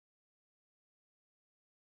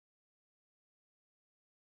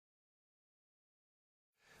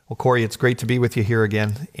Well, Corey, it's great to be with you here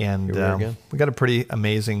again. And we got a pretty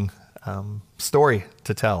amazing story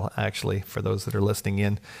to tell, actually, for those that are listening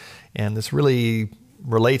in. And this really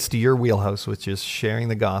relates to your wheelhouse, which is sharing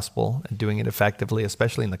the gospel and doing it effectively,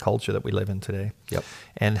 especially in the culture that we live in today. Yep.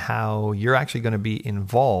 And how you're actually going to be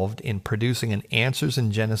involved in producing an Answers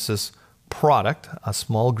in Genesis product, a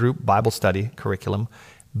small group Bible study curriculum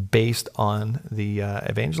based on the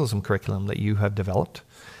evangelism curriculum that you have developed.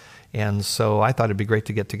 And so I thought it'd be great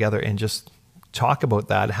to get together and just talk about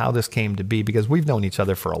that, how this came to be, because we've known each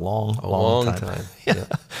other for a long time. Yeah.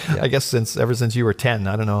 I guess ever since you were 10,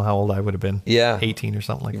 I don't know how old I would have been. Yeah. 18 or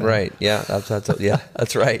something like that. Right. Yeah.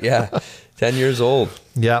 That's right. Yeah. 10 years old.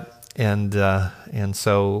 Yeah. And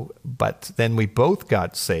so, but then we both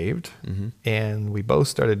got saved, and we both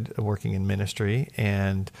started working in ministry,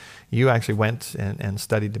 and you actually went and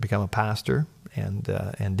studied to become a pastor,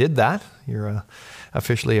 and did that. You're a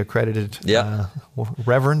officially accredited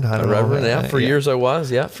reverend. I don't know. Reverend, yeah. For years I was,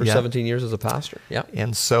 for 17 years as a pastor, yeah.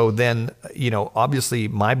 And so then, obviously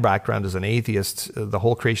my background as an atheist, the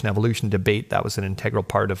whole creation evolution debate, that was an integral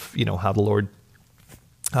part of, how the Lord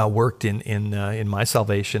worked in my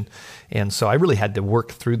salvation. And so I really had to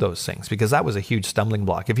work through those things, because that was a huge stumbling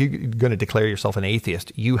block. If you're going to declare yourself an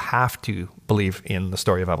atheist, you have to believe in the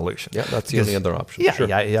story of evolution. Yeah, that's the only other option.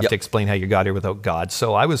 Yeah, you have to explain how you got here without God.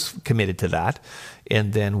 So I was committed to that.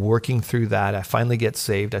 And then working through that, I finally get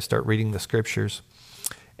saved. I start reading the scriptures.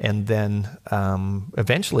 And then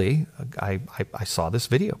eventually I saw this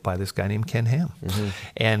video by this guy named Ken Ham.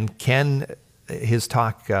 And Ken, his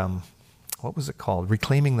talk... what was it called?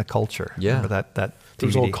 Reclaiming the Culture. Yeah. Remember that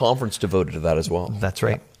There's a whole conference devoted to that as well. That's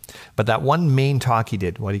right. Yeah. But that one main talk he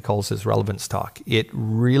did, what he calls his relevance talk, it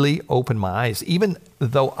really opened my eyes, even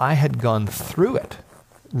though I had gone through it,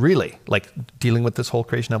 really, like dealing with this whole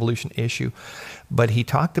creation evolution issue. But he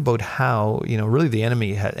talked about how, really the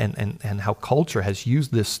enemy and how culture has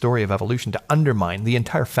used this story of evolution to undermine the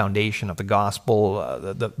entire foundation of the gospel,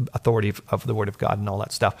 the authority of the Word of God and all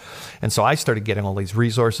that stuff. And so I started getting all these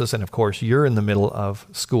resources. And of course, you're in the middle of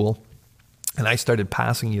school, and I started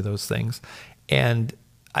passing you those things. And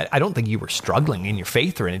I don't think you were struggling in your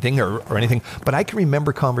faith or anything, but I can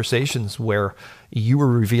remember conversations where you were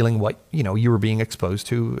revealing what, you were being exposed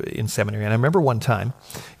to in seminary. And I remember one time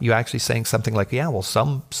you actually saying something like,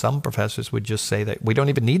 some professors would just say that we don't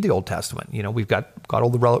even need the Old Testament. We've got all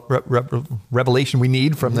the revelation we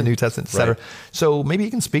need from the New Testament, et cetera. Right. So maybe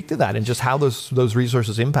you can speak to that and just how those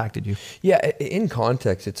resources impacted you. Yeah, in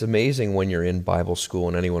context, it's amazing when you're in Bible school,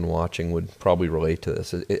 and anyone watching would probably relate to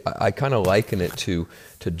this. I kind of liken it to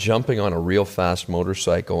jumping on a real fast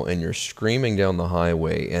motorcycle, and you're screaming down the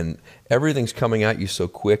highway, and everything's coming at you so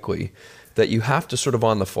quickly that you have to sort of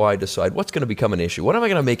on the fly decide what's going to become an issue. What am I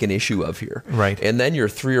going to make an issue of here? Right. And then you're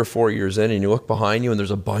 3 or 4 years in, and you look behind you, and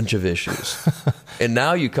there's a bunch of issues. And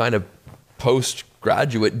now you kind of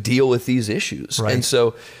postgraduate deal with these issues. Right. And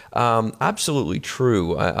so absolutely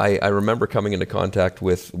true. I remember coming into contact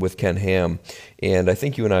with Ken Ham, and I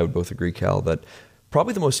think you and I would both agree, Cal, that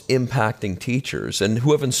probably the most impacting teachers and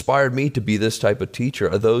who have inspired me to be this type of teacher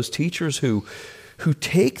are those teachers who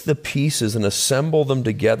take the pieces and assemble them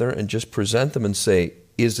together and just present them and say,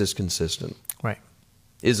 is this consistent? Right.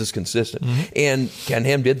 Is this consistent? And Ken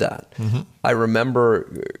Ham did that. I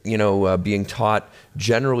remember, being taught,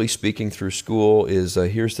 generally speaking through school, is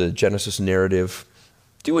here's the Genesis narrative.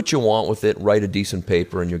 Do what you want with it. Write a decent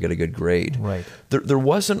paper and you'll get a good grade. Right. There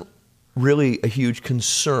wasn't really a huge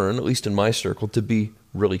concern, at least in my circle, to be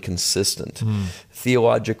really consistent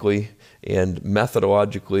theologically and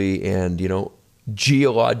methodologically and,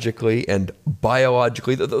 geologically and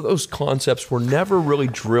biologically. Those concepts were never really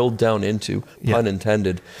drilled down into, pun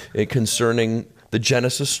intended, concerning the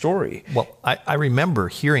Genesis story. Well, I remember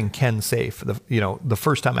hearing Ken say for the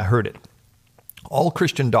first time I heard it, all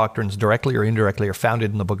Christian doctrines, directly or indirectly, are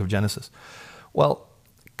founded in the book of Genesis. Well,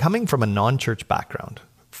 coming from a non-church background,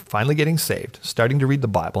 finally getting saved, starting to read the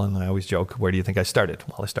Bible, and I always joke, where do you think I started?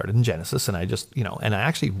 Well, I started in Genesis, and I just, and I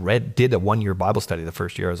actually did a 1-year Bible study the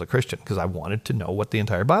first year as a Christian, because I wanted to know what the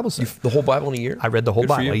entire Bible said. The whole Bible in a year? I read the whole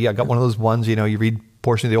Bible. Yeah, I got one of those ones, you read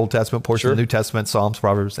portion of the Old Testament, portion of the New Testament, Psalms,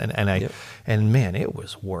 Proverbs, and man, it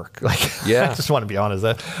was work. I just want to be honest.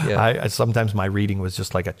 I sometimes my reading was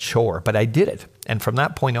just like a chore, but I did it. And from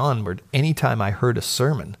that point onward, anytime I heard a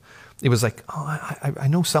sermon, it was like, I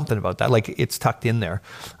know something about that. Like, it's tucked in there.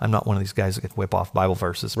 I'm not one of these guys that can whip off Bible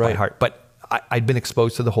verses by heart, but I'd been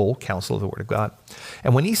exposed to the whole counsel of the Word of God.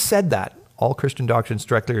 And when he said that, all Christian doctrines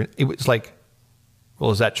directly, it was like, well,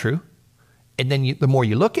 is that true? And then the more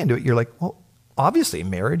you look into it, you're like, well, obviously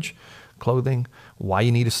marriage, clothing, why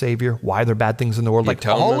you need a savior, why there are bad things in the world, The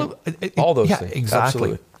like all those yeah, things.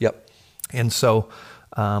 exactly. Absolutely. Yep. And so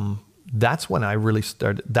that's when I really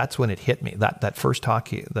started. That's when it hit me. That first talk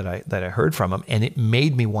that I heard from him, and it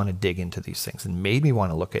made me want to dig into these things, and made me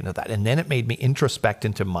want to look into that. And then it made me introspect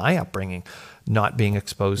into my upbringing, not being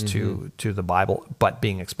exposed to the Bible, but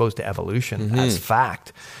being exposed to evolution as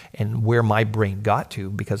fact, and where my brain got to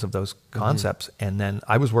because of those concepts. And then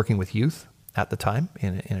I was working with youth at the time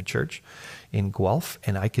in a church in Guelph,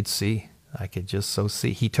 and I could just so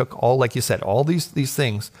see. He took all, like you said, all these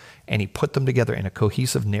things, and he put them together in a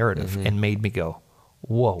cohesive narrative and made me go,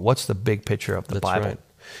 whoa, what's the big picture of the Bible? Right.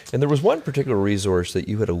 And there was one particular resource that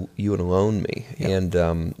you had loaned me,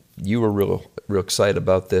 and you were real excited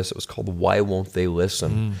about this. It was called "Why Won't They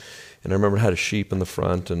Listen?" And I remember it had a sheep in the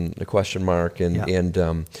front and a question mark, and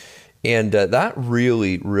that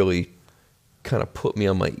really kind of put me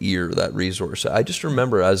on my ear, that resource. I just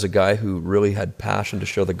remember, as a guy who really had passion to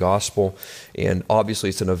share the gospel, and obviously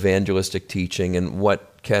it's an evangelistic teaching, and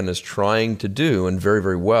what Ken is trying to do, and very,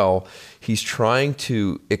 very well, he's trying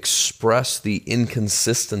to express the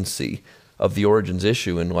inconsistency of the origins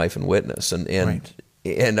issue in Life and Witness.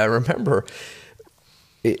 And I remember,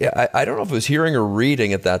 I don't know if it was hearing or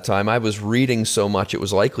reading at that time. I was reading so much, it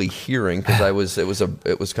was likely hearing, because it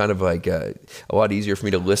was kind of like a lot easier for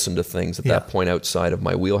me to listen to things at that point outside of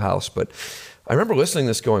my wheelhouse. But I remember listening to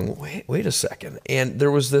this going, wait a second. And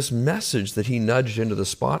there was this message that he nudged into the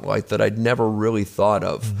spotlight that I'd never really thought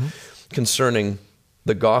of concerning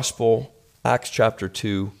the gospel, Acts chapter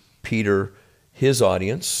 2, Peter, his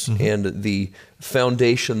audience, and the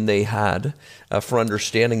foundation they had for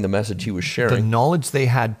understanding the message he was sharing. The knowledge they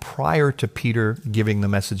had prior to Peter giving the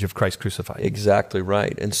message of Christ crucified. Exactly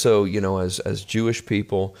right. And so, as Jewish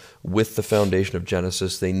people with the foundation of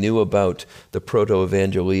Genesis, they knew about the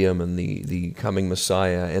proto-evangelium and the coming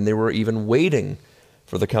Messiah, and they were even waiting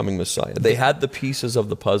for the coming Messiah. They had the pieces of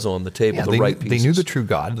the puzzle on the table, right pieces. They knew the true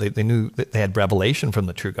God. They knew that they had revelation from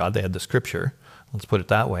the true God. They had the scripture. Let's put it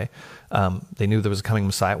that way. They knew there was a coming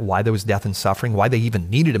Messiah, why there was death and suffering, why they even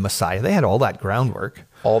needed a Messiah. They had all that groundwork.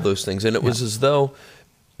 All those things. And it was as though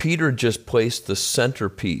Peter just placed the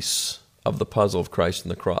centerpiece of the puzzle of Christ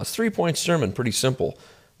and the cross. 3-point sermon, pretty simple.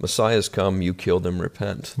 Messiah's come, you killed him,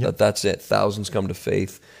 repent. That's it. Thousands come to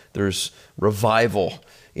faith. There's revival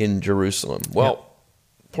in Jerusalem. Well,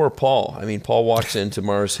 poor Paul. I mean, Paul walks into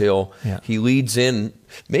Mars Hill. He leads in.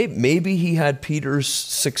 Maybe he had Peter's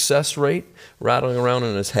success rate rattling around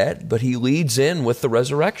in his head, but he leads in with the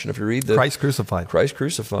resurrection. If you read the Christ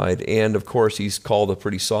crucified. And of course, he's called a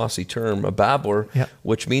pretty saucy term, a babbler,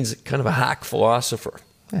 which means kind of a hack philosopher.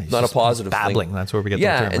 Not a positive babbling. thing. That's where we get the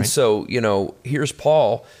term, right? And so, here's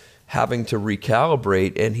Paul having to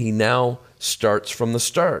recalibrate, and he now starts from the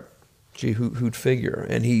start. Gee, who'd figure?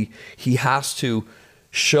 And he has to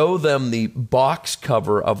show them the box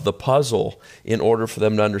cover of the puzzle in order for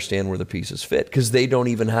them to understand where the pieces fit, because they don't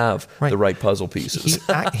even have the right puzzle pieces.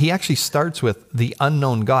 He actually starts with the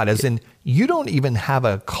unknown God, as in you don't even have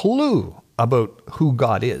a clue about who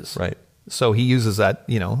God is. Right. So he uses that,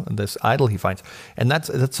 this idol he finds. And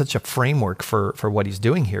that's such a framework for what he's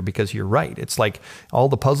doing here, because you're right. It's like all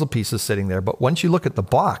the puzzle pieces sitting there. But once you look at the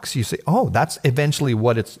box, you say, oh, that's eventually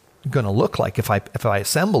what it's going to look like if I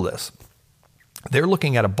assemble this. They're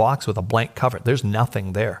looking at a box with a blank cover. There's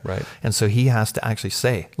nothing there. Right. And so he has to actually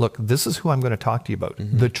say, look, this is who I'm going to talk to you about,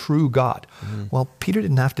 the true God. Well, Peter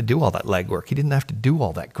didn't have to do all that legwork. He didn't have to do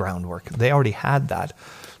all that groundwork. They already had that.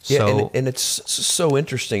 Yeah, and it's so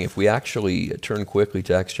interesting if we actually turn quickly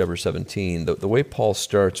to Acts chapter 17, the way Paul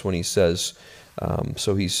starts when he says,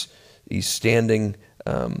 so he's standing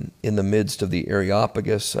in the midst of the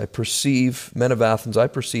Areopagus. Men of Athens, I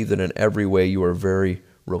perceive that in every way you are very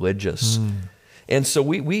religious. And so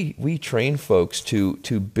we train folks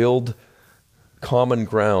to build common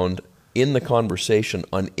ground in the conversation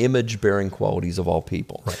on image-bearing qualities of all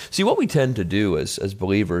people. Right. See, what we tend to do as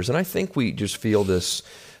believers, and I think we just feel this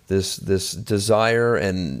desire,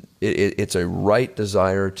 and it's a right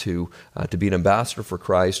desire to be an ambassador for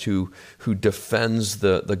Christ who defends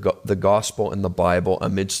the gospel and the Bible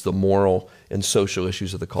amidst the moral and social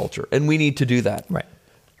issues of the culture. And we need to do that. Right.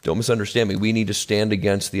 Don't misunderstand me. We need to stand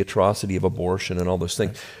against the atrocity of abortion and all those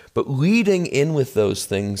things. Right. But leading in with those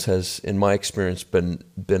things has, in my experience, been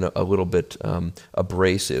a little bit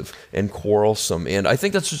abrasive and quarrelsome. And I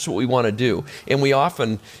think that's just what we want to do. And we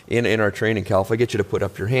often, in our training, Cal, if I get you to put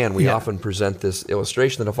up your hand, we often present this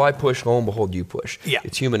illustration that if I push, lo and behold, you push. Yeah.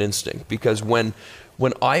 It's human instinct. Because when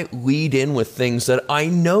I lead in with things that I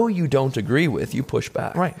know you don't agree with, you push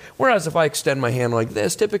back. Right. Whereas if I extend my hand like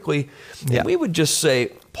this, typically, we would just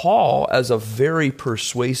say, Paul, as a very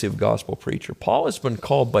persuasive gospel preacher, Paul has been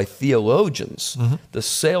called by theologians the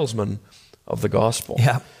salesman of the gospel.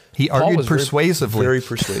 Yeah. He argued persuasively. Very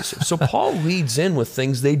persuasive. So Paul leads in with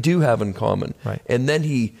things they do have in common. Right. And then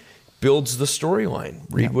he builds the storyline.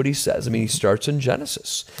 Read what he says. I mean, he starts in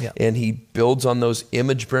Genesis. Yeah. And he builds on those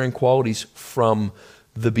image-bearing qualities from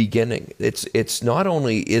the beginning. It's not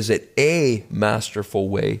only is it a masterful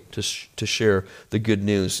way to share the good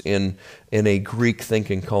news in a Greek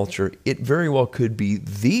thinking culture, it very well could be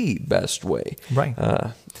the best way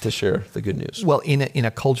to share the good news. Well, in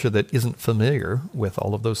a culture that isn't familiar with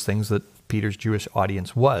all of those things that Peter's Jewish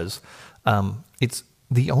audience was, it's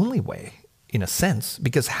the only way, in a sense,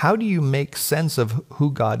 because how do you make sense of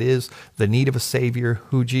who God is, the need of a Savior,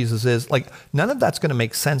 who Jesus is? Like, none of that's going to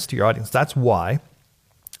make sense to your audience. That's why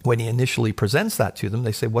when he initially presents that to them,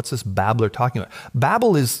 they say, what's this babbler talking about?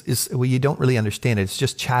 Babble is well, you don't really understand it. It's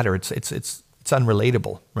just chatter. It's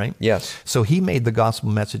unrelatable, right? Yes. So he made the gospel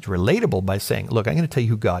message relatable by saying, look, I'm going to tell you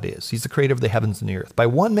who God is. He's the creator of the heavens and the earth. By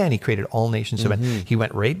one man, he created all nations of men. He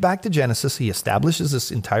went right back to Genesis. He establishes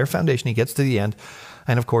this entire foundation. He gets to the end.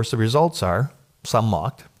 And of course, the results are some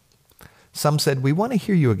mocked. Some said, we want to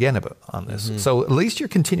hear you again on this. So at least you're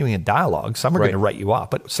continuing a dialogue. Some are going to write you off.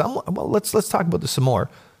 But some, well, let's talk about this some more.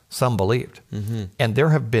 Some believed. And there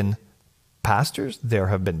have been pastors, there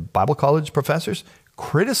have been Bible college professors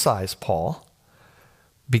criticize Paul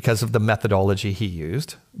because of the methodology he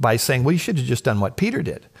used by saying, well, you should have just done what Peter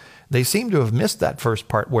did. They seem to have missed that first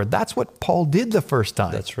part where that's what Paul did the first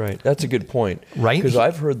time. That's right. That's a good point. Right? Because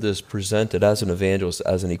I've heard this presented as an evangelist,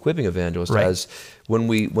 as an equipping evangelist, as when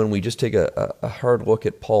we just take a hard look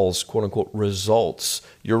at Paul's quote-unquote results.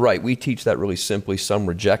 You're right. We teach that really simply. Some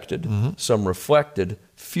rejected, some reflected,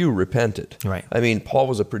 few repented. Right. I mean, Paul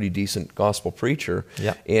was a pretty decent gospel preacher.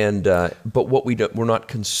 Yeah. And but what we're not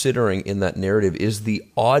considering in that narrative is the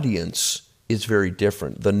audience is very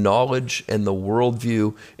different. The knowledge and the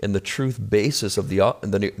worldview and the truth basis of the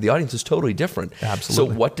audience is totally different.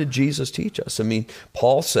 Absolutely. So what did Jesus teach us? I mean,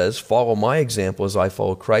 Paul says, follow my example as I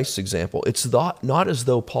follow Christ's example. It's not as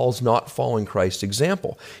though Paul's not following Christ's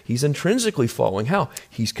example. He's intrinsically following how?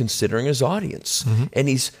 He's considering his audience. And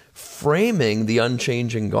he's framing the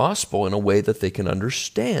unchanging gospel in a way that they can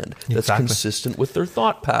understand, that's consistent with their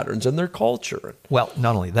thought patterns and their culture. Well,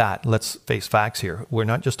 not only that, let's face facts here. We're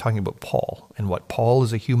not just talking about Paul and what Paul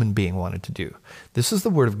as a human being wanted to do. This is the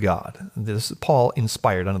Word of God. This is Paul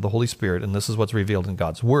inspired under the Holy Spirit, and this is what's revealed in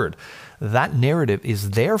God's Word. That narrative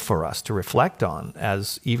is there for us to reflect on.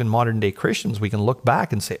 As even modern day Christians, we can look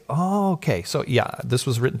back and say, oh, okay, so yeah, this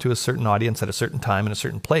was written to a certain audience at a certain time in a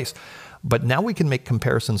certain place. But now we can make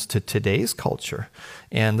comparisons to today's culture.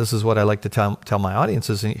 And this is what I like to tell my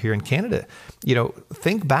audiences here in Canada. You know,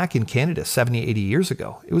 think back in Canada 70, 80 years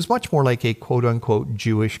ago. It was much more like a quote-unquote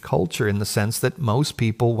Jewish culture in the sense that most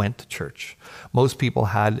people went to church. Most people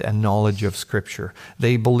had a knowledge of Scripture.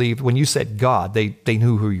 They believed, when you said God, they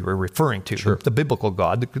knew who you were referring to, the biblical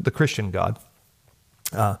God, the Christian God.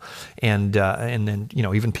 And then, you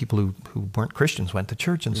know, even people who weren't Christians went to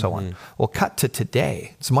church and so on. Well, cut to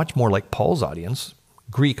today, it's much more like Paul's audience,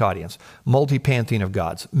 Greek audience, multi-pantheon of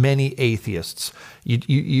gods, many atheists.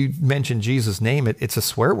 You mentioned Jesus' name, it's a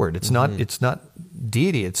swear word. It's not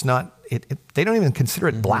deity. It's not, they don't even consider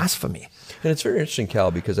it blasphemy. And it's very interesting,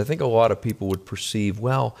 Cal, because I think a lot of people would perceive,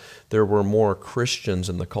 well, there were more Christians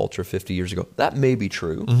in the culture 50 years ago. That may be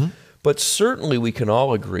true. But certainly we can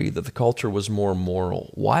all agree that the culture was more moral.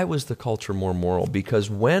 Why was the culture more moral? Because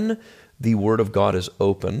when the Word of God is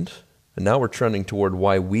opened, and now we're trending toward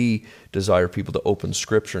why we desire people to open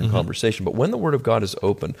Scripture and conversation, but when the Word of God is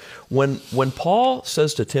open, when Paul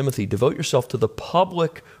says to Timothy, devote yourself to the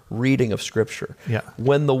public reading of Scripture,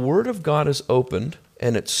 when the Word of God is opened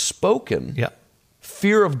and it's spoken,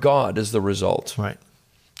 fear of God is the result. Right.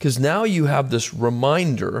 Because now you have this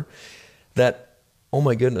reminder that, oh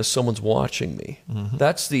my goodness, someone's watching me.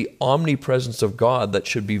 That's the omnipresence of God that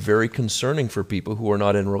should be very concerning for people who are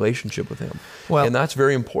not in relationship with Him. Well, and that's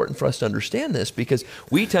very important for us to understand this, because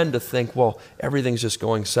we tend to think, well, everything's just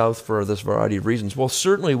going south for this variety of reasons. Well,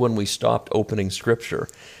 certainly when we stopped opening Scripture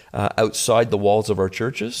outside the walls of our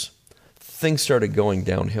churches, things started going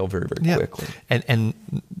downhill very, very quickly. And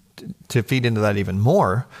to feed into that even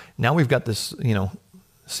more, now we've got this, you know,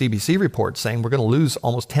 CBC report saying we're going to lose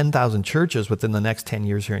almost 10,000 churches within the next 10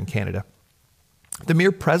 years here in Canada. The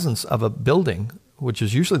mere presence of a building, which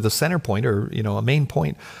is usually the center point or a main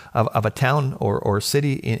point of a town or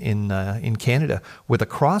city in Canada with a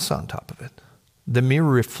cross on top of it, the mere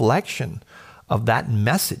reflection of that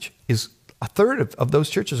message is a third of those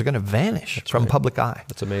churches are going to vanish from public eye.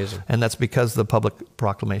 That's amazing. And that's because the public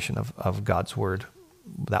proclamation of God's word,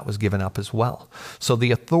 that was given up as well. So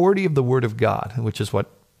the authority of the word of God, which is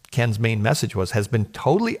what Ken's main message was, has been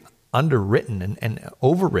totally underwritten and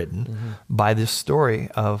overridden by this story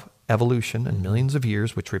of evolution and millions of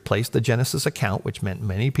years, which replaced the Genesis account, which meant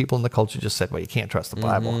many people in the culture just said, well, you can't trust the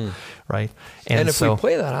Bible, right? And if we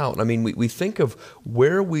play that out, I mean, we think of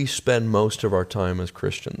where we spend most of our time as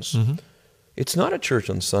Christians. It's not a church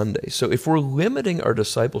on Sunday. So if we're limiting our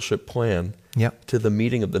discipleship plan to the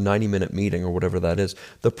meeting of the 90-minute meeting or whatever that is,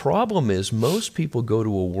 the problem is most people go to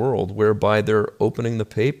a world whereby they're opening the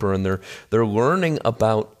paper and they're learning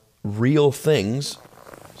about real things,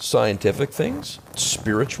 scientific things,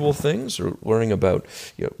 spiritual things, or learning about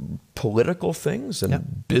political things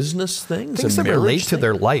and business things that relate to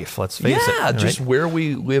their life, let's face it. Yeah, just where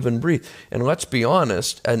we live and breathe. And let's be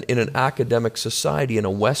honest, and in an academic society, in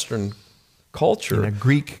a Western culture, in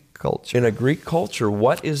a Greek culture,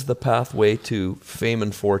 what is the pathway to fame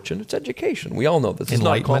and fortune? It's education. We all know this. It's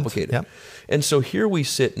not complicated. Yep. And so here we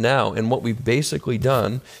sit now, and what we've basically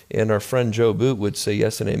done, and our friend Joe Boot would say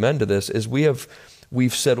yes and amen to this, is we've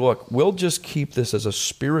said, look, we'll just keep this as a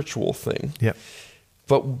spiritual thing. Yep.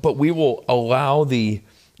 But we will allow the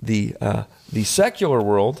secular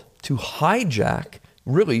world to hijack,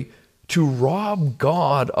 really, to rob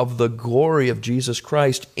God of the glory of Jesus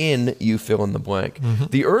Christ in you fill in the blank.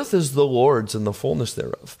 The earth is the Lord's and the fullness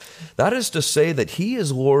thereof. That is to say that he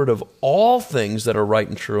is Lord of all things that are right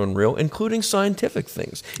and true and real, including scientific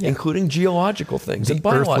things, including geological things, the and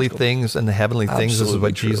biological earthly things and the heavenly things. This is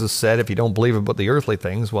what Jesus said. If you don't believe about the earthly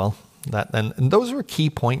things, well, and those were key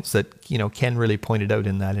points that Ken really pointed out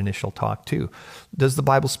in that initial talk too. Does the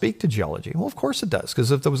Bible speak to geology? Well, of course it does,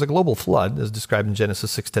 because if there was a global flood, as described in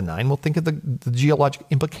Genesis 6-9, we'll think of the geologic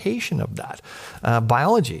implication of that.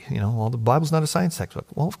 Biology, well, the Bible's not a science textbook.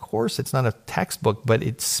 Well, of course it's not a textbook, but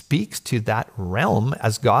it speaks to that realm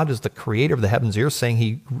as God is the creator of the heavens and earth, saying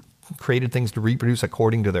he created things to reproduce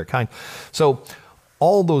according to their kind. So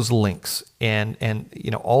all those links and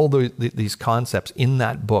all these concepts in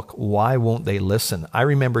that book, why won't they listen? I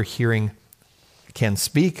remember hearing Ken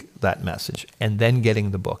speak that message and then getting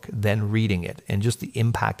the book, then reading it, and just the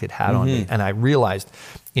impact it had on me. And I realized,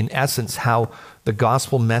 in essence, how the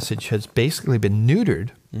gospel message has basically been neutered.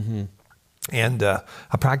 And a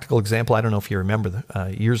practical example, I don't know if you remember,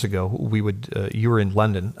 years ago, we would, you were in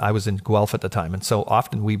London, I was in Guelph at the time, and so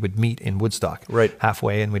often we would meet in Woodstock,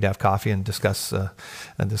 halfway, and we'd have coffee and discuss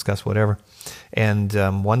whatever.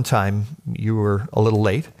 And one time you were a little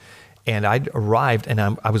late, and I'd arrived, and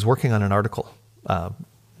I was working on an article,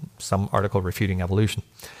 some article refuting evolution,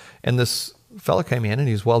 and this fellow came in and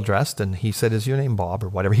he was well dressed and he said, "Is your name Bob?" or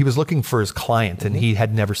whatever. He was looking for his client and he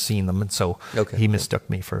had never seen them, and so he mistook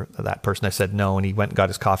me for that person. I said no, and he went and got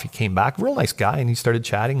his coffee, came back, real nice guy, and he started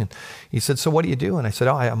chatting, and he said, "So what do you do?" And I said,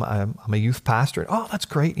 "Oh, I'm a youth pastor." "Oh, that's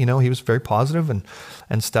great." He was very positive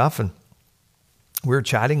and stuff, and we were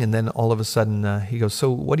chatting, and then all of a sudden he goes,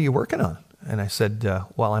 "So what are you working on?" And I said,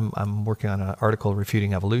 "Well, I'm working on an article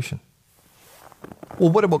refuting evolution."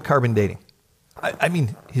 "Well, what about carbon dating?" I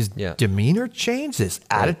mean, his demeanor changed, his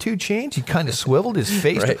attitude changed. He kind of swiveled his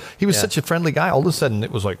face. He was such a friendly guy. All of a sudden, it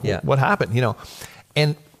was like, what happened?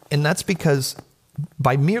 And that's because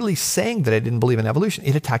by merely saying that I didn't believe in evolution,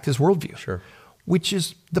 it attacked his worldview, which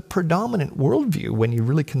is the predominant worldview when you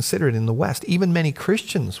really consider it in the West. Even many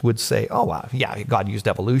Christians would say, "Oh, wow, yeah, God used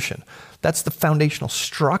evolution." That's the foundational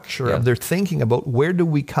structure of their thinking about where do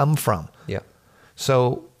we come from.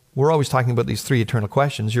 So we're always talking about these three eternal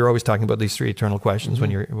questions. You're always talking about these three eternal questions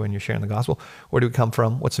when you're sharing the gospel. Where do we come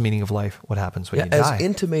from? What's the meaning of life? What happens when you die? As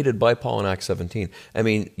intimated by Paul in Acts 17. I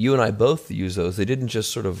mean, you and I both use those. They didn't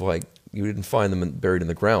just sort of like, you didn't find them buried in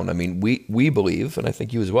the ground. I mean, we believe, and I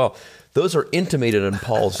think you as well, those are intimated in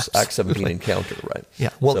Paul's Acts 17 encounter, right? Yeah.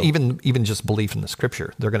 Well, so, even just belief in the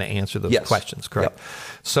scripture, they're going to answer those questions, correct?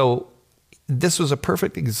 So this was a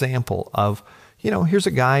perfect example of, here's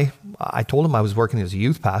a guy, I told him I was working as a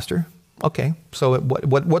youth pastor. Okay, so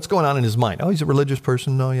what's going on in his mind? Oh, he's a religious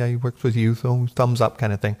person. Oh, yeah, he works with youth. Oh, thumbs up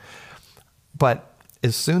kind of thing. But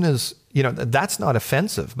as soon as, that's not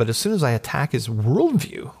offensive, but as soon as I attack his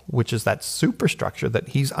worldview, which is that superstructure that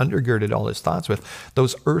he's undergirded all his thoughts with,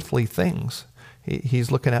 those earthly things, he's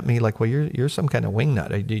looking at me like, well, you're some kind of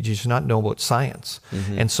wingnut. You should not know about science.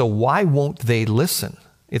 And so why won't they listen?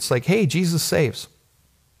 It's like, hey, Jesus saves.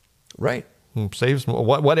 Right. Saves,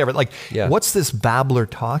 whatever. Like, Yeah. what's this babbler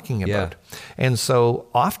talking about? Yeah. And so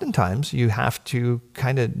oftentimes you have to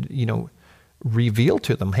kind of, reveal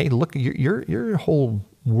to them, hey, look, your whole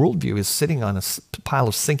worldview is sitting on a pile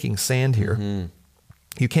of sinking sand here. Mm-hmm.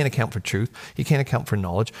 You can't account for truth. You can't account for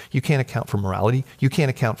knowledge. You can't account for morality. You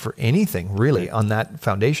can't account for anything really on that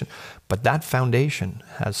foundation. But that foundation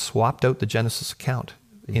has swapped out the Genesis account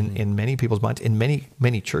in many people's minds, in many,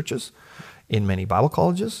 many churches, in many Bible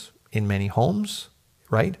colleges, in many homes,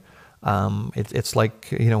 right? It's like,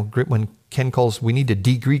 when Ken calls, we need to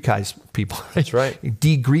de-Greekize people. Right? That's right.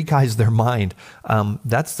 De-Greekize their mind.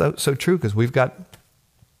 That's so true, because we've got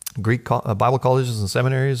Greek Bible colleges and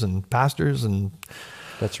seminaries and pastors, and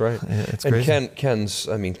that's right. It's and crazy. Ken's,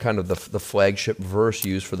 kind of the flagship verse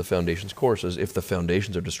used for the Foundations course is, if the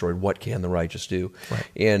foundations are destroyed, what can the righteous do? Right.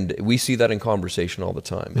 And we see that in conversation all the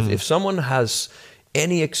time. If someone has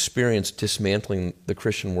any experience dismantling the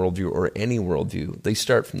Christian worldview or any worldview, they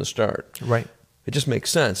start from the start. Right. It just makes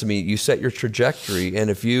sense. You set your trajectory, and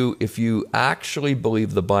if you actually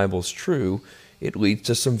believe the Bible's true, it leads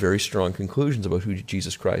to some very strong conclusions about who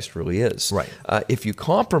Jesus Christ really is. Right. If you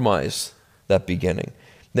compromise that beginning,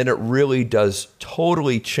 then it really does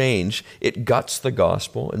totally change. It guts the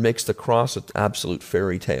gospel and makes the cross an absolute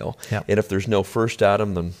fairy tale. Yep. And if there's no first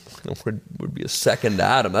Adam, then there would be a second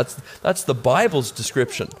Adam. That's the Bible's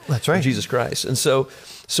description. That's right. Of Jesus Christ. And so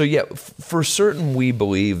yeah, for certain, we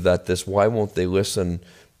believe that this "why won't they listen"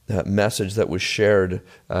 message that was shared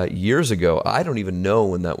years ago. I don't even know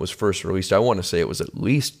when that was first released. I want to say it was at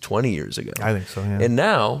least 20 years ago. I think so, yeah. And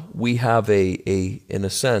now we have in a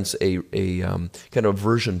sense, a kind of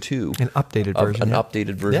version 2. An updated version.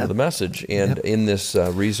 Updated version of the message. And in this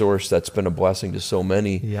resource that's been a blessing to so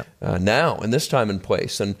many now, in this time and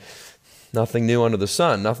place. And nothing new under the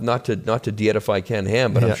sun. Not to de-edify Ken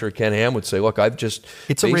Ham, but I'm sure Ken Ham would say, look, I've just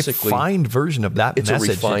It's a refined version of that message. It's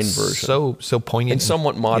a refined version. So poignant. And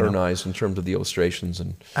somewhat modernized in terms of the illustrations.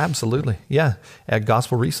 And absolutely, yeah. A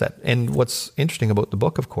gospel reset. And what's interesting about the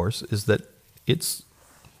book, of course, is that it's,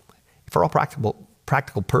 for all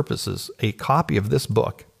practical purposes, a copy of this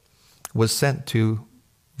book was sent to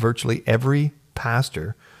virtually every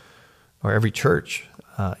pastor or every church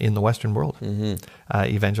in the Western world,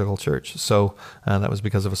 evangelical church. So that was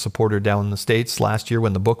because of a supporter down in the States last year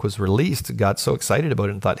when the book was released, got so excited about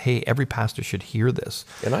it and thought, hey, every pastor should hear this.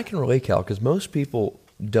 And I can relate, Cal, because most people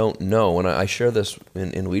don't know, and I share this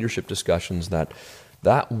in leadership discussions, that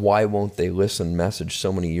 "why won't they listen" message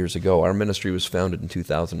so many years ago. Our ministry was founded in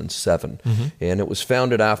 2007, and it was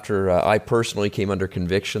founded after I personally came under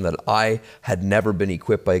conviction that I had never been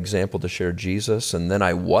equipped by example to share Jesus, and then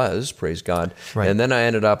I was, praise God, and then I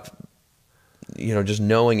ended up, just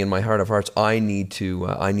knowing in my heart of hearts, I need to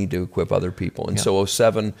equip other people, and so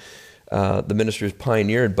 2007. The ministry was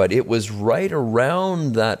pioneered, but it was right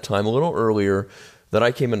around that time, a little earlier, that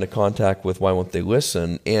I came into contact with "Why Won't They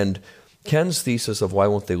Listen?" And Ken's thesis of "Why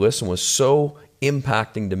Won't They Listen" was so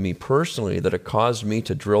impacting to me personally that it caused me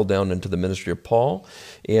to drill down into the ministry of Paul.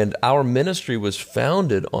 And our ministry was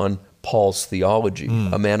founded on Paul's theology,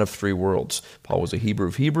 a man of three worlds. Paul was a Hebrew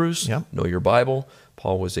of Hebrews, know your Bible.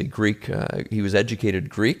 Paul was a Greek, he was educated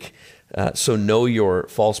Greek, so know your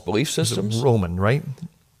false belief systems. Roman, right?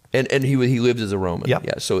 And he lived as a Roman. Yep.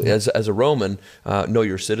 Yeah. So as a Roman, know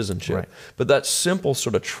your citizenship. Right. But that simple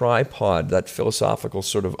sort of tripod, that philosophical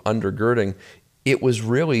sort of undergirding, it was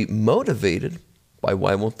really motivated by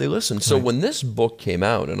 "Why Won't They Listen?" So when this book came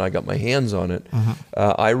out and I got my hands on it,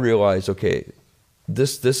 I realized, okay,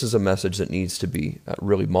 this is a message that needs to be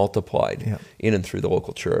really multiplied in and through the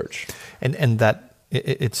local church. And that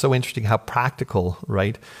it's so interesting how practical,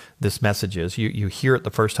 right, this message is. You hear it the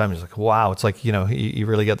first time, it's like, wow, it's like, you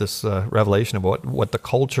really get this revelation of what the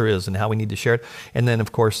culture is and how we need to share it. And then,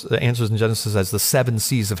 of course, the Answers in Genesis as the 7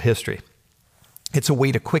 C's of history. It's a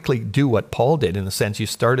way to quickly do what Paul did, in a sense. You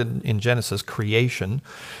started in Genesis, creation,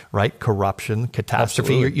 right? Corruption,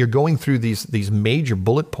 catastrophe. You're going through these major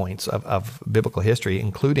bullet points of biblical history,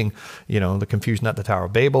 including, the confusion at the Tower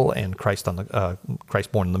of Babel and Christ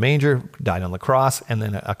born in the manger, died on the cross, and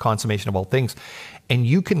then a consummation of all things. And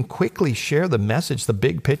you can quickly share the message, the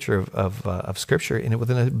big picture of Scripture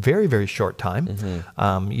within a very, very short time,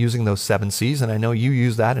 using those 7 C's. And I know you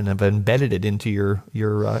use that and have embedded it into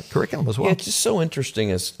your curriculum as well. Yeah, it's just so interesting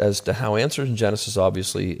as to how Answers in Genesis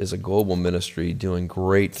obviously is a global ministry doing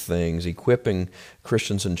great things, equipping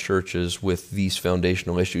Christians and churches with these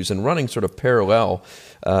foundational issues and running sort of parallel.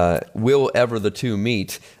 Will ever the two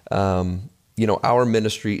meet? our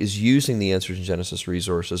ministry is using the Answers in Genesis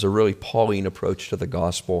resources, a really Pauline approach to the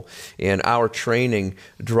gospel, and our training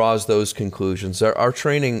draws those conclusions. Our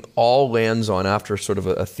training all lands on, after sort of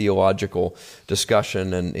a theological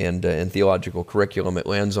discussion and theological curriculum, it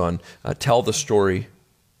lands on tell the story,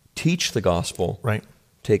 teach the gospel, right.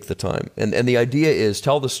 Take the time. And the idea is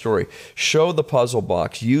tell the story, show the puzzle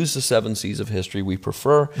box, use the 7 C's of history we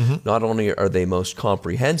prefer. Not only are they most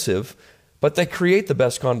comprehensive, but they create the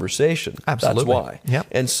best conversation. Absolutely. That's why. Yep.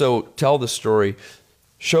 And so tell the story,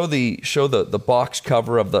 show the box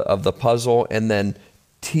cover of the puzzle, and then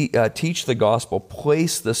teach the gospel.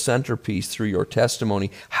 Place the centerpiece through your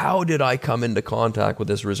testimony. How did I come into contact with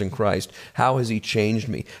this risen Christ? How has he changed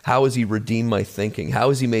me? How has he redeemed my thinking? How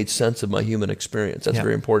has he made sense of my human experience? That's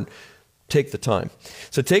very important. Take the time.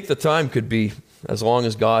 So take the time could be as long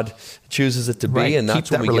as God chooses it to be, right. and that's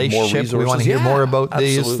Keep when that we get more resources. We want to hear more about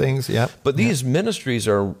these things. Yeah. But these ministries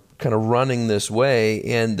are kind of running this way,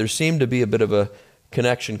 and there seemed to be a bit of a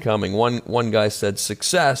connection coming. One guy said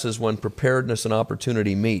success is when preparedness and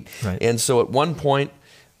opportunity meet. Right. And so at one point,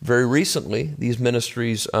 very recently, these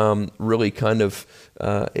ministries really kind of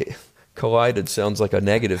collided. Sounds like a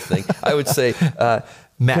negative thing. I would say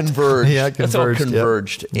converged. Yeah, converged. That's all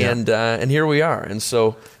converged. Yep. And here we are. And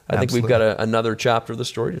so I think we've Absolutely. got another chapter of the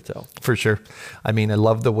story to tell. For sure. I mean, I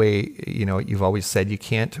love the way, you've always said you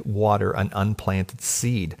can't water an unplanted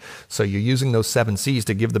seed. So you're using those 7 C's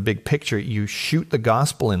to give the big picture. You shoot the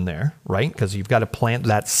gospel in there, right? Because you've got to plant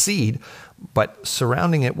that seed, but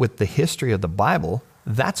surrounding it with the history of the Bible,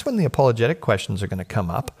 that's when the apologetic questions are going to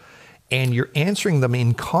come up. And you're answering them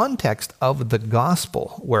in context of the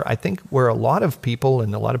gospel, where I think where a lot of people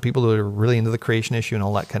who are really into the creation issue and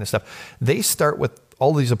all that kind of stuff, they start with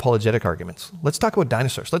all these apologetic arguments. Let's talk about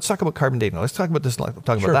dinosaurs. Let's talk about carbon dating. Let's talk about this. Let's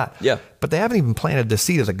talk about that. Yeah. But they haven't even planted the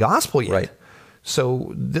seed of the gospel yet. Right.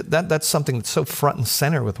 So that's something that's so front and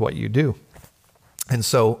center with what you do. And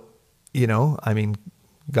so,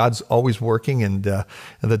 God's always working, and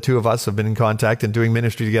the two of us have been in contact and doing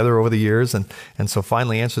ministry together over the years. And so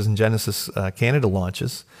finally Answers in Genesis Canada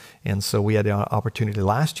launches. And so we had the opportunity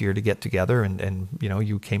last year to get together, and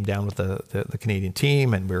you came down with the Canadian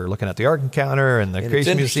team, and we were looking at the Ark Encounter and the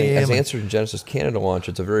Creation Museum. As Answers in Genesis Canada launched,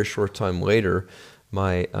 it's a very short time later,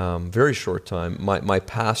 my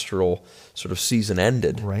pastoral sort of season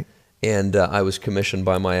ended. Right. And I was commissioned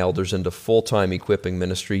by my elders into full-time equipping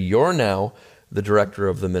ministry. You're now the director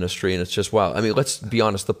of the ministry, and it's just, wow. I mean, let's be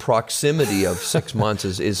honest, the proximity of 6 months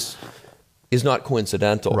is not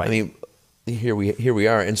coincidental. Right. I mean, here we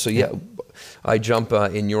are. And so, I jump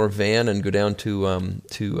in your van and go down to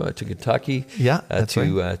Kentucky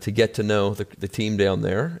to get to know the team down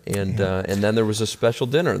there. And then there was a special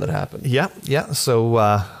dinner that happened. Yeah.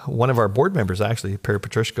 So one of our board members, actually, Perry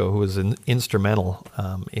Petrushko, who was instrumental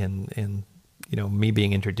in me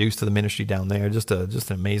being introduced to the ministry down there, just an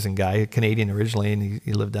amazing guy, Canadian originally, and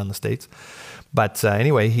he lived down the States. But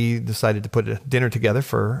anyway, he decided to put a dinner together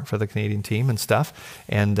for the Canadian team and stuff.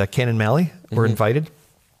 And Ken and Mally were invited,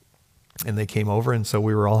 and they came over. And so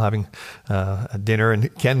we were all having a dinner,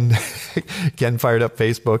 and Ken fired up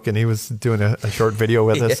Facebook, and he was doing a short video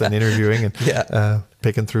with us and interviewing and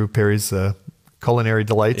picking through Perry's culinary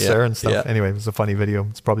delights there and stuff. Anyway, it was a funny video.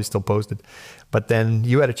 It's probably still posted. But then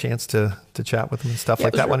you had a chance to chat with him and stuff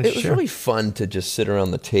like that. It was really fun to just sit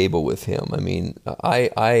around the table with him. I mean,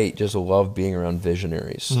 I just love being around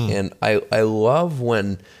visionaries. And I love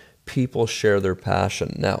when people share their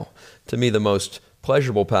passion. Now, to me, the most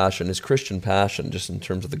pleasurable passion is Christian passion, just in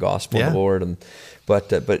terms of the gospel of the Lord.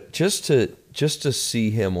 But just to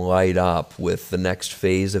see him light up with the next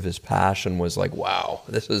phase of his passion was like, wow,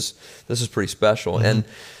 this is pretty special. And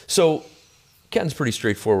so Ken's a pretty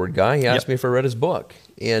straightforward guy. He asked me if I read his book,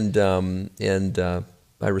 and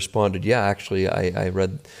I responded, yeah, actually, I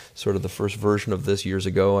read sort of the first version of this years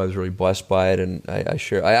ago. I was really blessed by it, and I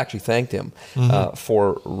actually thanked him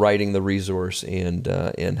for writing the resource, and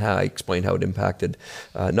how I explained how it impacted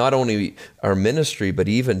not only our ministry, but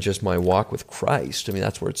even just my walk with Christ. I mean,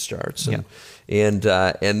 that's where it starts. And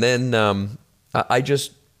then I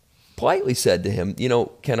just politely said to him,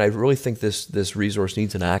 Ken, I really think this resource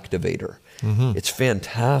needs an activator. It's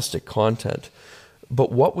fantastic content.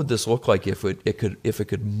 But what would this look like if it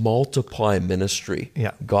could multiply ministry,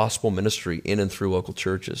 gospel ministry in and through local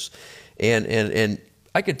churches? And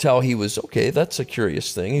I could tell he was, okay, that's a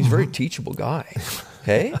curious thing. He's a very teachable guy.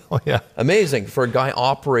 Hey? Amazing for a guy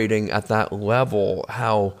operating at that level,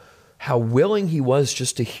 how willing he was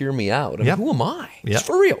just to hear me out. I mean, who am I? Just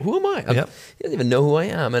for real, who am I? He doesn't even know who I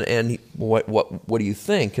am. And what do you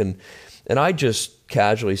think? And I just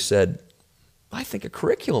casually said, I think a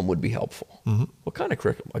curriculum would be helpful. What kind of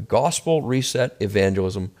curriculum? A gospel reset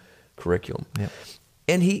evangelism curriculum. Yeah.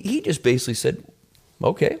 And he just basically said,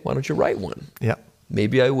 okay, why don't you write one? Yeah.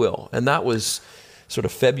 Maybe I will. And that was sort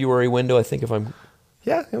of February window, I think, if I'm...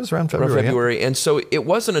 Yeah, it was around February. Yeah. And so it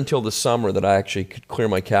wasn't until the summer that I actually could clear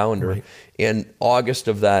my calendar. Right. In August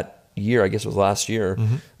of that year, I guess it was last year,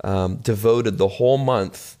 devoted the whole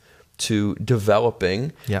month to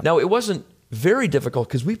developing. Yeah. Now, it wasn't very difficult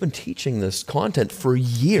because we've been teaching this content for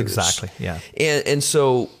years. Exactly, yeah. And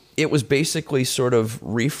so it was basically sort of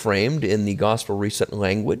reframed in the Gospel Reset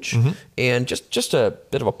language and just a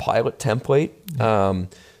bit of a pilot template.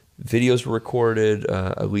 Videos were recorded,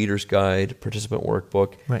 a leader's guide, participant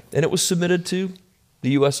workbook, right. And it was submitted to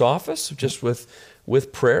the U.S. office just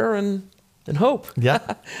with prayer and hope.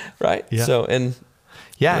 Yeah. Right? Yeah. So, and...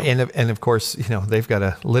 Yeah, you know. and of course, they've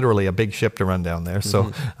got literally a big ship to run down there.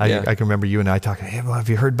 So I can remember you and I talking, hey, well, have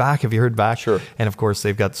you heard back? Have you heard back? Sure. And of course,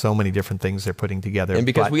 they've got so many different things they're putting together. And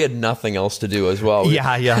because we had nothing else to do as well.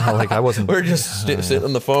 Yeah, like I wasn't... We're just sitting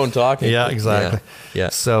on the phone talking. Yeah, exactly. Yeah.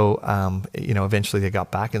 So, eventually they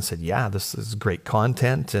got back and said, yeah, this is great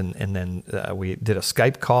content. And then we did a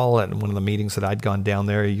Skype call at one of the meetings that I'd gone down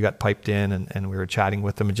there. You got piped in and we were chatting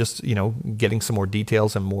with them and just, getting some more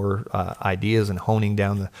details and more ideas and honing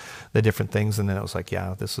down the different things. And then it was like,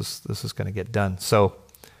 yeah, this is going to get done. So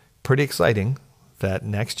pretty exciting that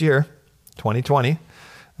next year, 2020,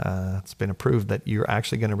 it's been approved that you're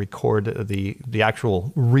actually going to record the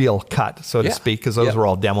actual real cut, so to speak, because those were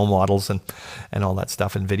all demo models and all that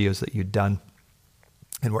stuff and videos that you'd done.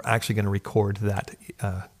 And we're actually going to record that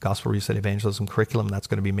Gospel Reset Evangelism curriculum. That's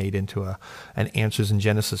going to be made into an Answers in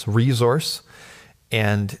Genesis resource.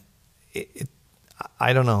 And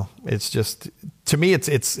I don't know. It's just, to me,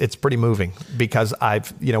 it's pretty moving because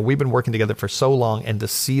we've been working together for so long, and to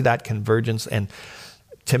see that convergence, and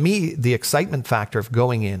to me, the excitement factor of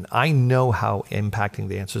going in, I know how impacting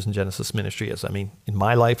the Answers in Genesis ministry is. I mean, in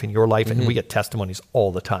my life, in your life, and we get testimonies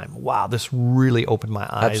all the time. Wow, this really opened my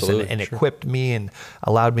eyes and equipped me and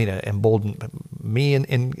allowed me to embolden me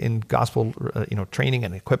in gospel, training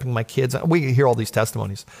and equipping my kids. We hear all these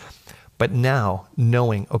testimonies. But now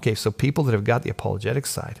knowing, okay, so people that have got the apologetic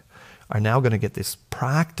side are now going to get this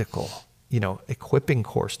practical, equipping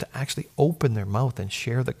course to actually open their mouth and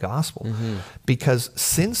share the gospel. Because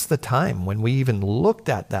since the time when we even looked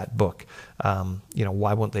at that book,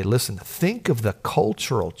 Why Won't They Listen? Think of the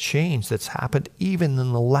cultural change that's happened even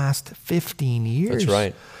in the last 15 years. That's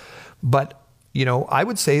right. But, I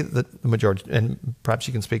would say that the majority, and perhaps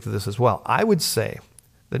you can speak to this as well, I would say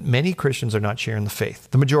that many Christians are not sharing the faith.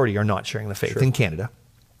 The majority are not sharing the faith in Canada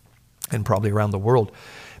and probably around the world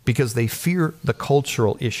because they fear the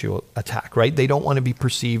cultural issue attack, right? They don't want to be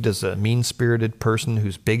perceived as a mean-spirited person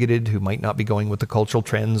who's bigoted, who might not be going with the cultural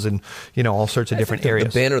trends and, all sorts of different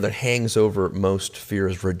areas. The banner that hangs over most fear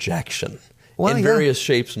is rejection. Well, in various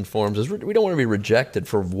shapes and forms. We don't want to be rejected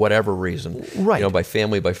for whatever reason. Right. By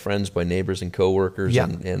family, by friends, by neighbors and coworkers. Yeah.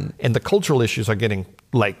 And the cultural issues are getting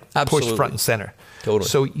pushed front and center. Totally.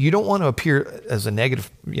 So you don't want to appear as a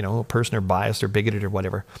negative, person or biased or bigoted or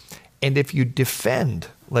whatever. And if you defend,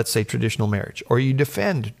 let's say, traditional marriage, or you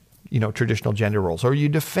defend, traditional gender roles, or you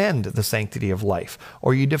defend the sanctity of life,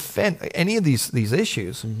 or you defend any of these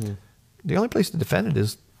issues, the only place to defend it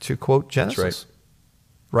is to quote Genesis. That's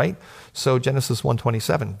right? So Genesis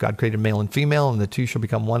 1:27, God created male and female, and the two shall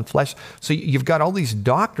become one flesh. So you've got all these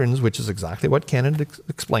doctrines, which is exactly what Ken had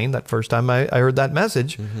explained that first time I heard that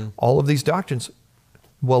message. All of these doctrines.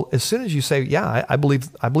 Well, as soon as you say, yeah, I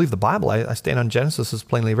believe the Bible, I stand on Genesis as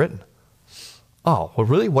plainly written. Oh, well,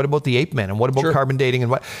 really? What about the ape men? And what about carbon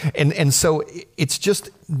dating? And so it's just,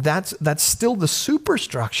 that's still the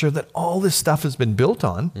superstructure that all this stuff has been built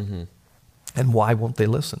on. And why won't they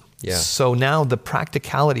listen? Yeah. So now the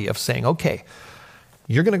practicality of saying, okay,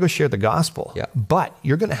 you're going to go share the gospel, but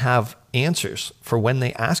you're going to have answers for when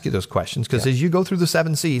they ask you those questions. Because as you go through the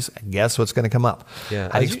 7 C's, guess what's going to come up?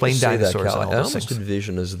 I explain dinosaurs and all I those almost things.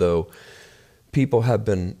 envision as though people have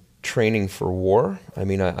been training for war. I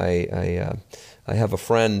mean, I have a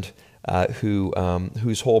friend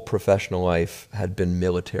whose whole professional life had been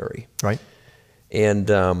military. Right.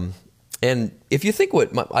 And if you think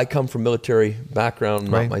I come from military background,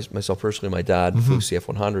 myself personally, my dad flew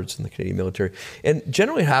CF-100s in the Canadian military. And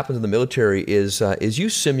generally what happens in the military is you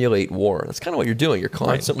simulate war. That's kind of what you're doing. You're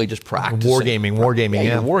constantly just practicing. Wargaming.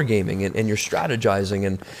 You're wargaming and you're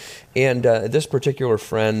strategizing. And this particular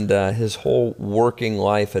friend, his whole working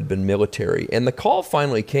life had been military. And the call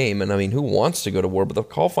finally came, and I mean, who wants to go to war? But the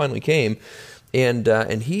call finally came, and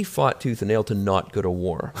he fought tooth and nail to not go to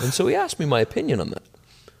war. And so he asked me my opinion on that.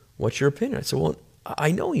 What's your opinion? I said, well,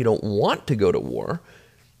 I know you don't want to go to war,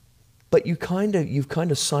 but you've kind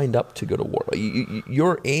of signed up to go to war.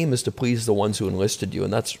 Your aim is to please the ones who enlisted you,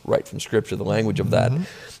 and that's right from Scripture, the language of that.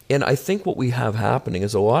 And I think what we have happening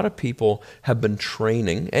is a lot of people have been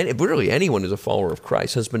training, and really anyone who's a follower of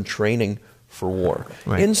Christ has been training for war.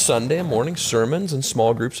 Right. In Sunday morning sermons and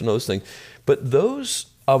small groups and those things. But those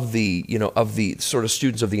of the sort of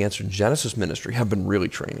students of the Answers in Genesis ministry have been really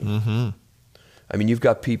training. I mean, you've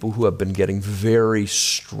got people who have been getting very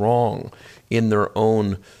strong in their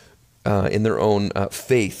own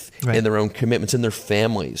faith, right. in their own commitments, in their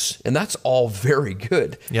families. And that's all very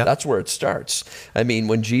good. Yep. That's where it starts. I mean,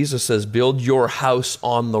 when Jesus says, build your house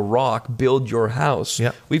on the rock, build your house,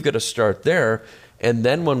 yep. we've got to start there. And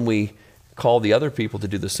then when we call the other people to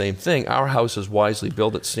do the same thing, our house is wisely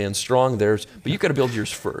built, it stands strong, but you've got to build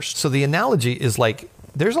yours first. So the analogy is like,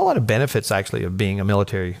 there's a lot of benefits actually of being a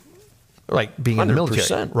military, like being in the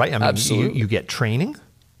military, right? I mean, you get training,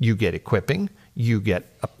 you get equipping, you get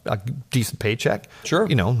a decent paycheck, sure,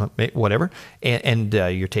 whatever, and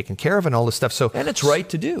you're taken care of and all this stuff. So, and it's right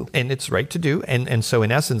to do, and so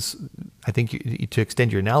in essence, I think to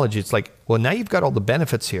extend your analogy, it's like, well, now you've got all the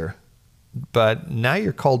benefits here, but now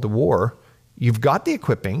you're called to war. You've got the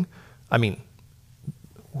equipping. I mean,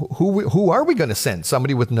 who are we going to send?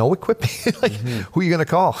 Somebody with no equipping? Like, who are you going to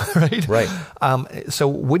call? Right. Right. So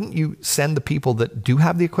wouldn't you send the people that do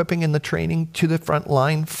have the equipping and the training to the front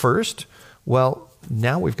line first? Well,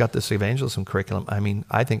 now we've got this evangelism curriculum. I mean,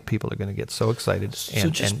 I think people are going to get so excited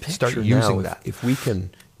and start using that.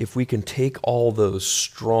 If we can take all those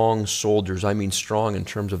strong soldiers, I mean strong in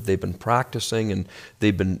terms of they've been practicing and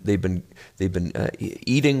they've been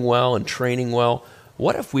eating well and training well.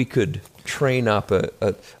 What if we could train up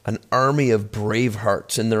an army of brave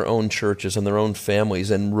hearts in their own churches and their own families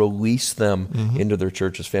and release them into their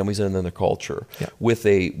churches, families, and then their culture with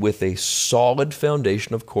a solid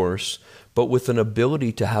foundation, of course, but with an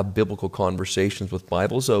ability to have biblical conversations with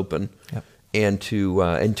Bibles open, and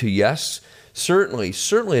to yes,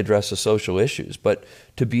 certainly address the social issues, but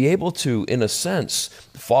to be able to, in a sense,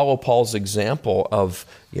 follow Paul's example of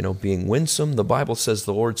being winsome. The Bible says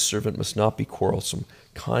the Lord's servant must not be quarrelsome,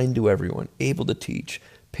 kind to everyone, able to teach,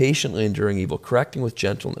 patiently enduring evil, correcting with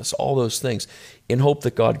gentleness, all those things, in hope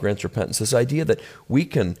that God grants repentance. This idea that we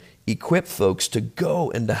can equip folks to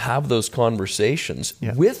go and to have those conversations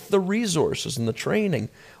with the resources and the training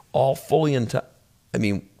all fully intact. I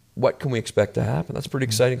mean, what can we expect to happen? That's pretty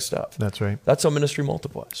exciting stuff. That's right. That's how ministry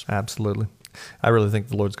multiplies. Absolutely. I really think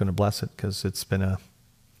the Lord's going to bless it, because it's been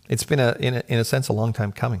in a sense a long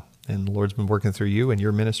time coming. And the Lord's been working through you and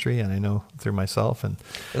your ministry, and I know through myself. And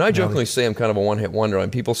I jokingly say I'm kind of a one-hit wonder.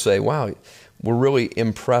 And people say, wow, we're really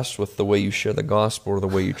impressed with the way you share the gospel or the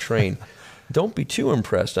way you train. Don't be too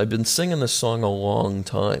impressed. I've been singing this song a long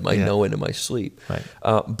time. I know it in my sleep. Right.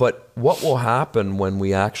 But what will happen when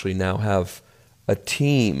we actually now have a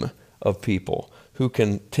team of people who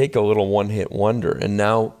can take a little one-hit wonder, and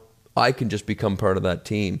now I can just become part of that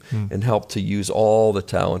team and help to use all the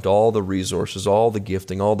talent, all the resources, all the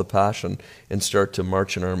gifting, all the passion, and start to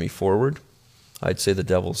march an army forward? I'd say the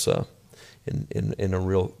devil's in a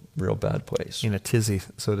real bad place. In a tizzy,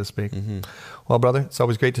 so to speak. Well, brother, it's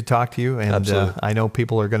always great to talk to you. And I know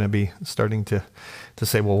people are going to be starting to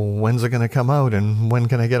say, well, when's it going to come out? And when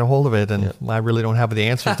can I get a hold of it? And I really don't have the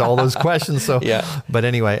answers to all those questions. So, but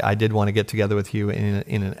anyway, I did want to get together with you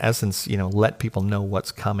in an essence, let people know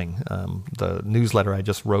what's coming. The newsletter I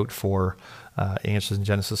just wrote for Answers in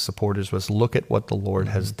Genesis supporters was look at what the Lord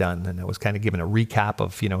has done. And I was kind of giving a recap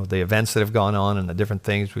of, the events that have gone on and the different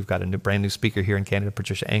things. We've got a brand new speaker here in Canada,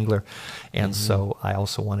 Patricia Engler. And so I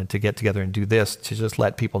also wanted to get together and do this to just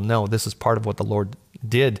let people know this is part of what the Lord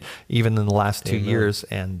did even in the last 2 years.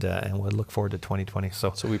 And we'll look forward to 2020.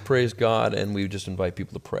 So we praise God, and we just invite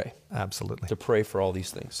people to pray. Absolutely. To pray for all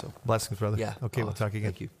these things. So blessings, brother. Yeah. Okay, awesome. We'll talk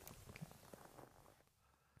again. Thank you.